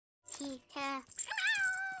Iggy.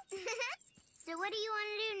 So what do you want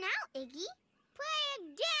to do now, Iggy? Play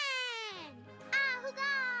again!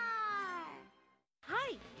 Ahugar!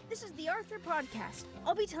 Hi, this is the Arthur Podcast.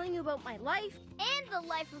 I'll be telling you about my life And the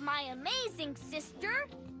life of my amazing sister,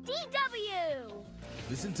 DW!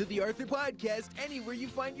 Listen to the Arthur Podcast anywhere you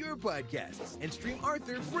find your podcasts and stream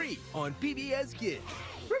Arthur free on PBS Kids.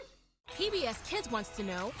 PBS Kids wants to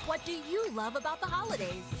know, what do you love about the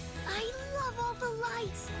holidays? I love all the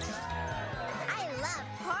lights. I love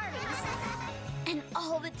parties. And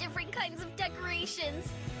all the different kinds of decorations.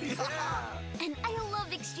 And I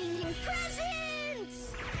love exchanging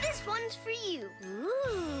presents. This one's for you.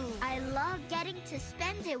 Ooh. I love getting to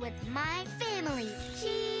spend it with my family.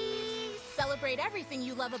 Cheese. Celebrate everything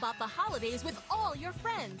you love about the holidays with all your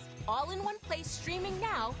friends. All in one place, streaming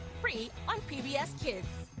now, free on PBS Kids.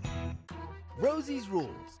 Rosie's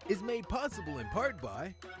Rules is made possible in part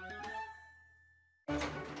by...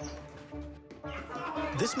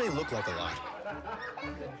 This may look like a lot,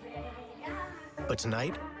 but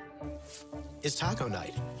tonight is taco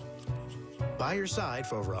night. By your side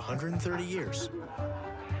for over 130 years.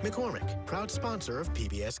 McCormick, proud sponsor of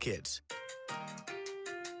PBS Kids.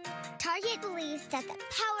 Target believes that the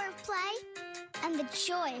power of play and the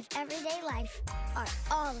joy of everyday life are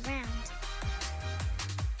all around.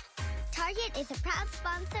 Target is a proud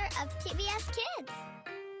sponsor of PBS Kids.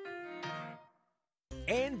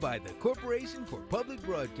 And by the Corporation for Public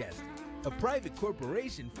Broadcasting, a private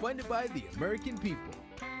corporation funded by the American people.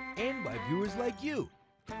 And by viewers like you.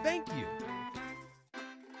 Thank you.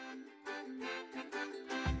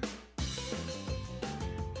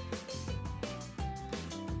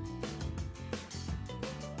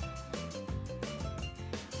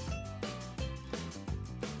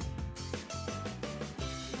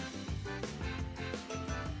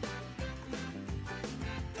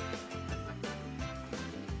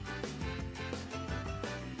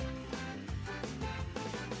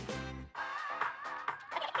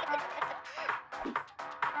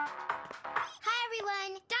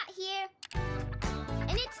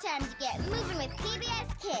 Time to get moving with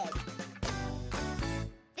PBS Kids.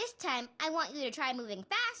 This time, I want you to try moving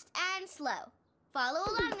fast and slow. Follow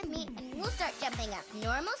along with me, and we'll start jumping up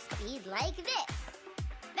normal speed like this.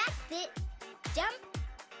 That's it. Jump,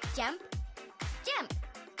 jump, jump.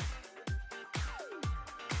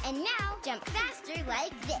 And now, jump faster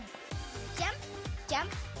like this. Jump,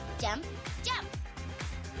 jump, jump, jump.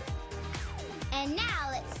 And now,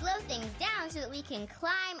 let's slow things down so that we can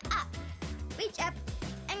climb up. Reach up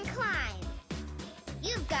and climb.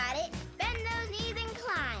 You've got it. Bend those knees and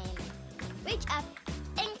climb. Reach up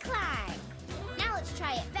and climb. Now let's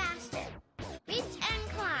try it faster. Reach and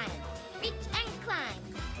climb. Reach and climb.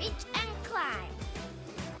 Reach and climb.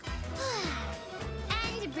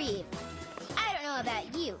 And breathe. I don't know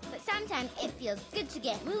about you, but sometimes it feels good to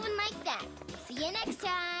get moving like that. See you next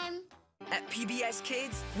time. At PBS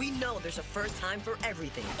Kids, we know there's a first time for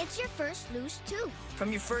everything. It's your first loose tooth.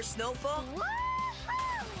 From your first snowfall Woohoo!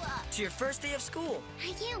 to your first day of school.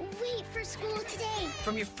 I can't wait for school today.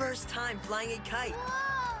 From your first time flying a kite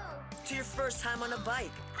Whoa! to your first time on a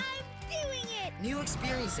bike. I'm doing it! New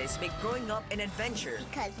experiences make growing up an adventure.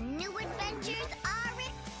 Because new adventures are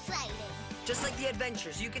exciting. Just like the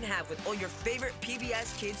adventures you can have with all your favorite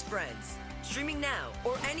PBS Kids friends. Streaming now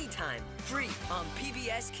or anytime, free on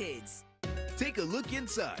PBS Kids. Take a look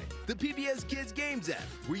inside the PBS Kids Games app,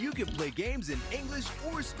 where you can play games in English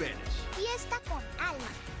or Spanish. Fiesta con alma.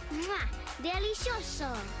 ¡Mua!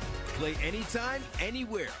 Delicioso. Play anytime,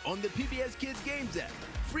 anywhere on the PBS Kids Games app.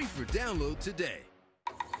 Free for download today.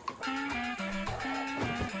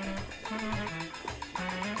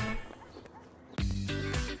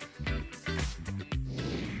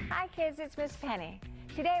 Hi kids, it's Miss Penny.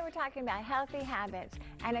 Today we're talking about healthy habits,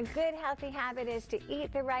 and a good healthy habit is to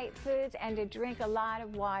eat the right foods and to drink a lot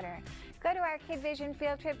of water. Go to our Kid Vision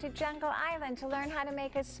field trip to Jungle Island to learn how to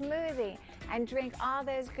make a smoothie and drink all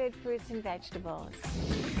those good fruits and vegetables.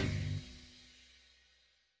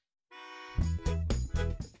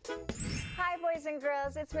 Hi boys and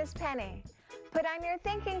girls, it's Miss Penny. Put on your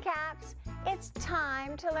thinking caps. It's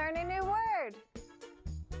time to learn a new word.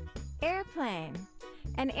 Airplane.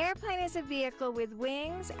 An airplane is a vehicle with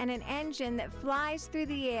wings and an engine that flies through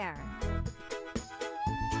the air.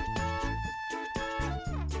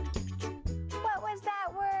 What was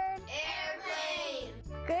that word? Airplane.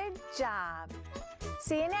 Good job.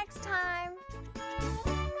 See you next time.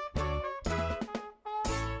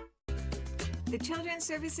 The Children's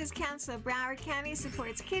Services Council of Broward County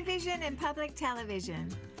supports Kid Vision and public television.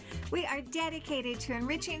 We are dedicated to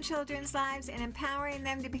enriching children's lives and empowering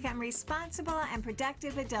them to become responsible and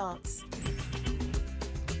productive adults.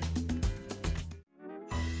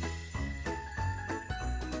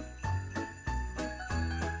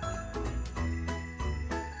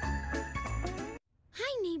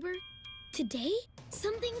 Today,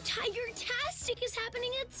 something tiger-tastic is happening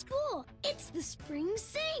at school. It's the Spring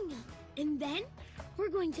Sing. And then, we're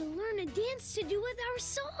going to learn a dance to do with our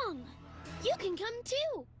song. You can come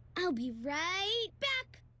too. I'll be right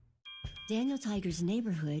back. Daniel Tiger's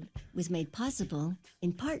Neighborhood was made possible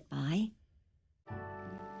in part by...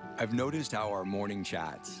 I've noticed how our morning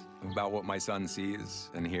chats about what my son sees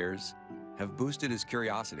and hears have boosted his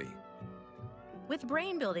curiosity. With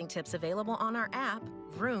brain-building tips available on our app,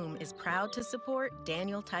 Vroom is proud to support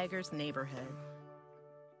Daniel Tiger's Neighborhood.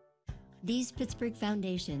 These Pittsburgh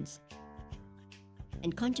foundations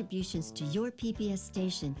and contributions to your PBS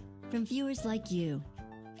station from viewers like you.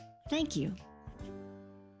 Thank you.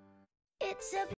 It's a